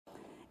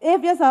If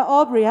一首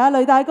Aubrey 嚇，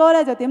雷大哥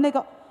咧就點呢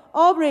個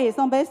Aubrey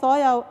送俾所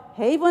有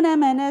喜歡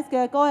M&S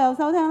嘅歌友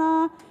收聽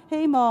啦。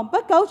希望不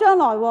久將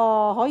來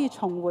可以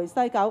重回西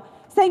九，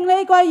勝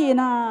利歸現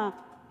啊！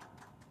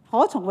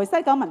可重回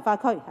西九文化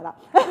區係啦，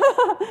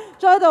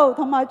再度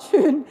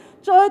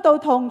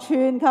同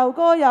全球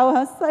歌友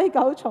喺西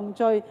九重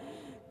聚。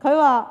佢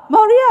話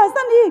Maria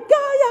Sunny 加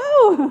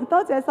油！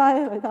多謝晒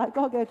雷大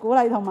哥嘅鼓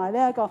勵同埋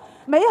呢一個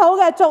美好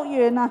嘅祝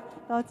願啊！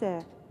多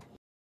謝。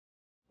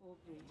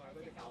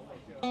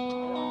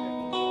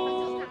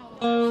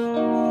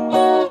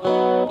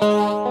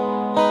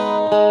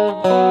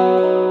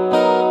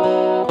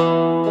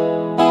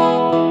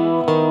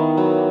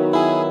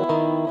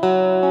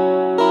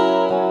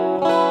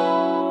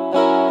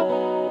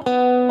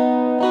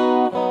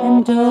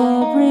And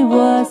Aubrey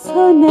was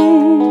her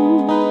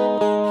name,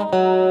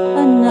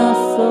 a not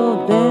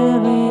so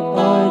very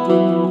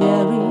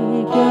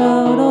ordinary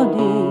girl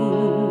only,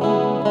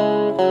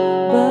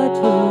 but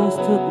who's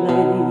to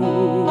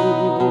blame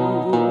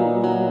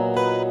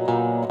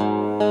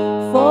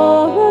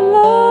for a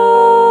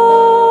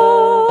love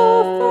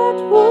that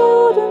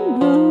wouldn't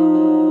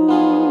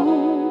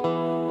bloom,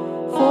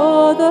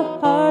 for the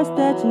hearts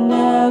that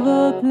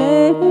never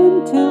played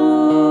into,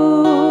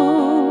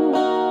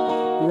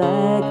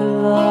 like a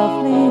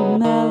lovely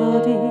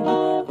melody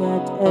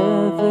that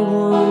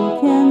everyone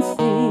can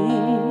sing.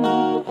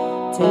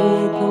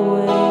 Take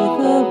away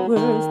the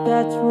words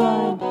that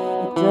rhyme,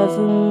 it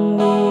doesn't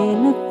mean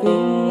a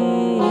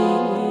thing.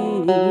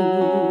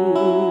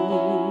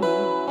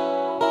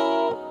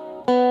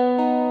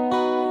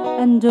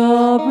 And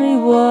Aubrey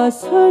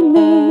was her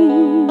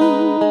name.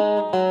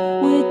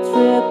 We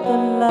tripped the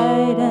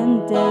light and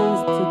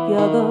danced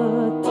together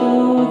to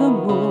the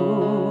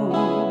moon,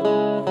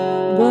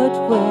 but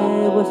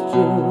where was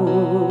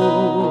June?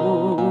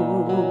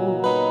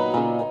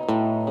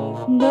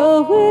 No,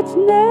 it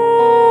never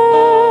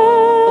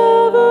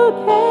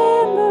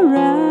came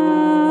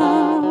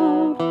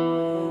around.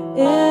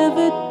 If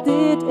it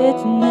did, it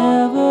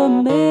never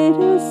made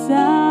a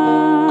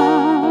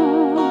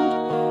sound.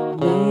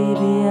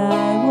 Maybe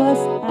I was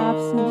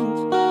absent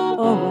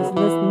or was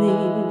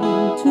listening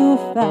too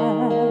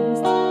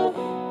fast,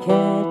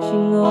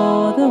 catching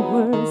all the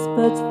words,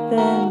 but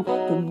then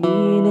the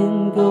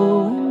meaning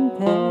going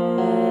past.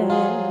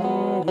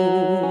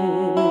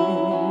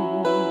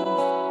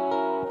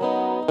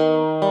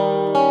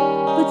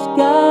 But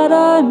God,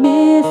 I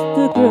miss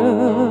the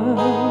girl,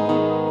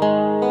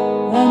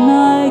 and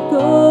I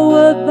go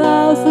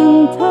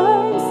 1,000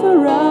 times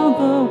around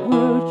the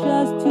world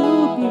just to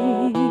be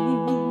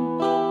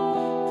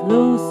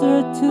closer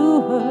to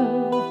her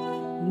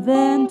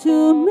than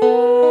to me.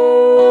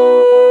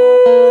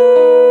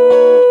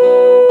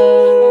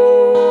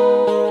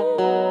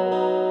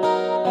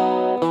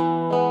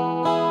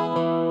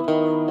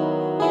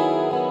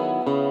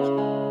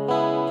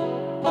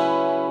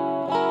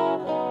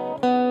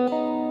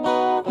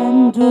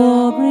 And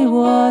Aubrey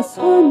was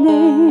her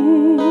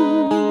name.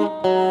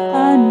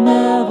 I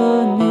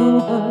never knew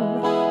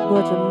her,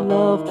 but I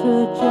loved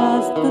her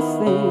just the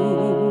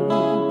same.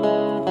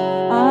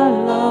 I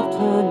loved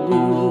her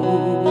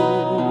name.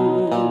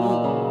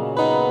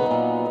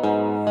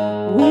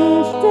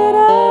 Wish that I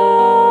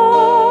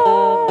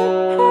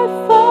had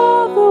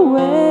found the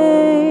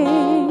way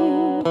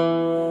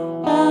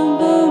and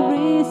the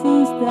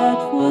reasons that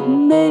would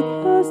make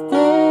her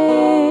stay.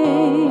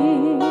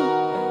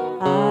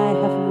 I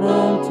have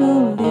learned to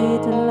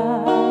lead a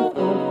life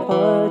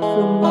apart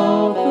from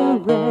all the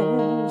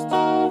rest.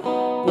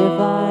 If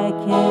I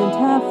can't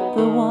have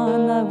the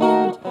one I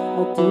want,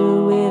 I'll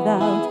do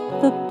without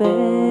the best.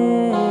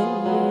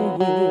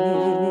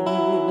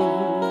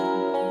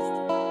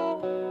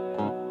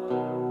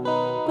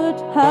 But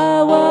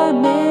how I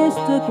miss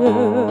the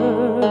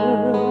girl,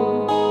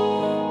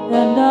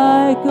 and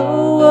I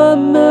go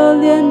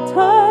 1,000,000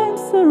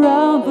 times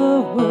around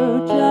the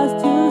world just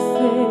to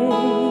say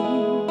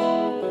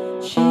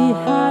she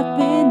had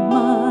been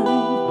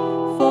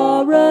mine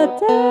for a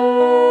day.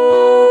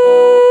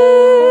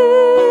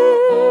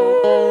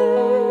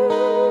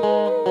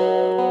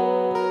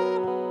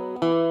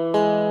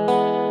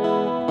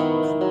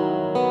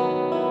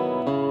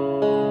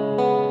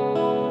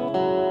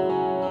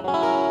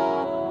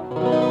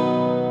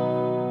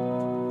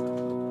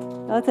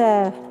多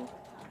謝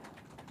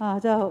啊！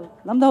真係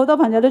諗到好多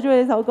朋友都中意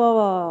呢首歌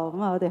喎。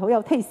咁啊，我哋好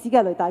有 taste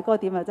嘅雷大哥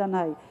點啊，真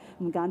係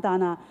唔簡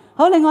單啊！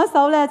好，另外一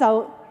首咧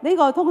就呢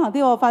個通行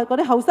啲，我發覺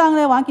啲後生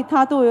咧玩吉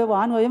他都會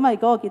玩喎，因為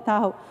嗰個吉他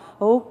好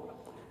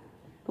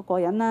過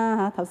癮啦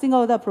嚇。頭先嗰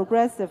個都係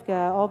progressive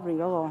嘅 Aubrey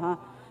嗰個嚇。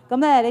咁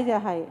咧呢隻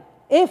係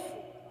If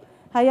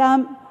係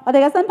啊，我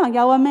哋嘅新朋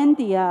友啊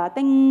Mandy 啊，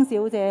丁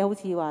小姐好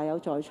似話有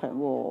在場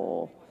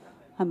喎，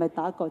係咪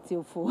打個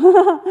招呼？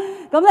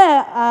咁咧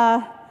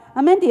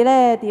阿 Mandy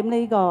咧點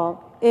呢個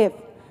If，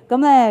 咁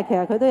咧其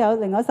實佢都有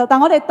另外一首，但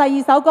我哋第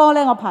二首歌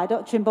咧我排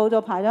咗全部就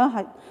排咗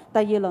係第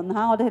二輪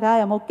嚇，我哋睇下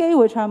有冇機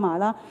會唱埋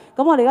啦。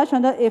咁我哋而家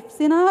唱咗 If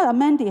先啦，阿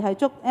Mandy 係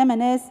祝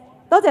M&S，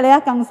 多謝你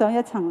啊，更上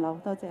一層樓，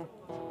多謝。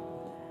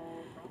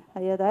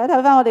係啊，大家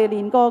睇翻我哋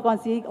練歌嗰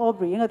陣時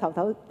 ，Aubrey 應該頭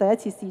第一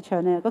次試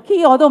唱咧，個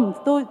key 我都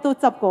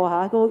執過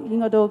嚇，都應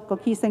該都個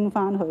key 升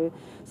翻去，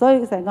所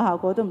以成個效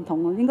果都唔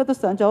同，應該都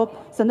上咗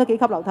幾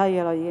級樓梯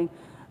嘅啦已經。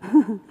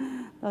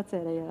多謝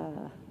你啊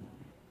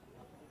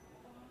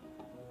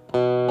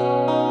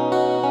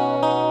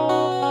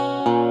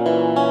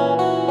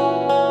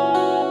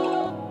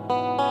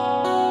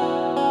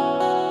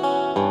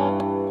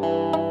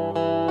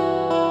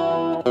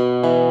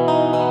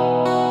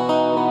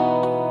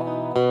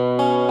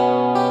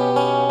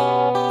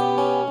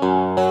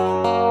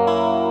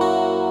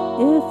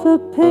！If a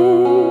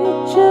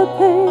picture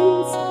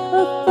paints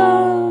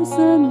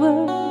 1,000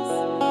 words,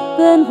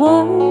 then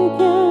why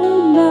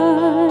can't I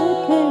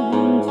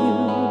paint you?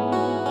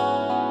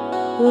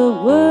 The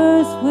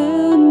words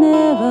will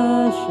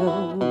never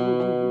show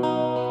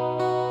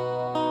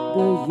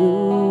the you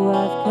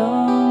I've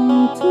come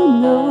to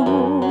know.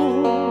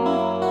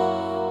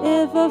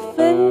 If a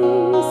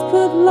face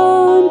could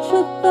launch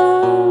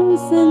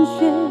 1,000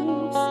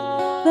 shapes,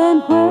 then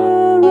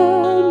where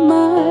am I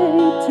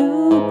to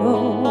go?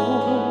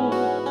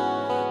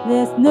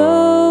 There's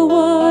no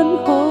one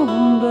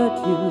home but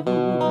you.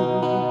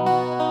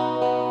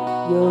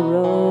 You're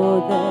all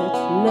that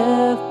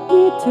left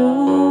me to.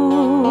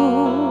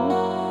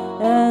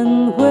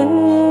 And when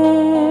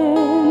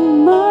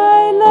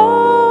my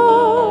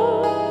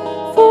love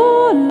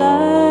for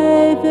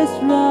life is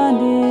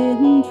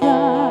running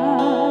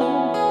dry,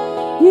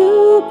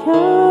 you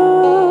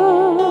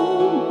come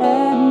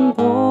and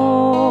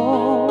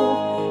pour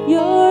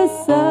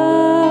yourself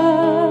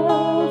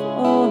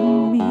on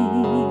me.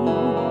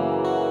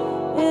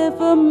 If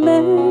a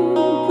man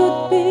could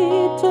be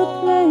two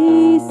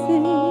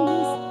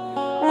places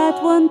at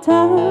one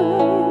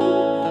time,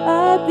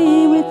 I'd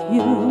be with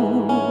you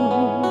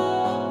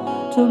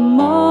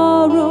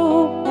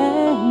tomorrow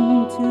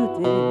and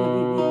today,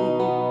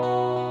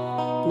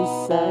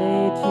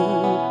 beside you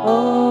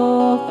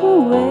all the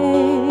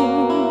way.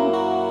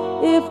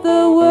 If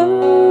the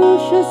world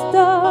should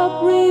stop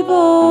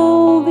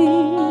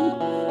revolving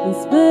and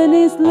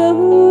spinning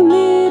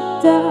slowly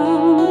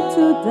down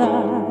to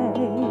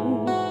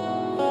die,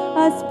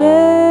 I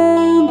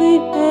spend the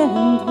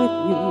end with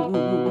you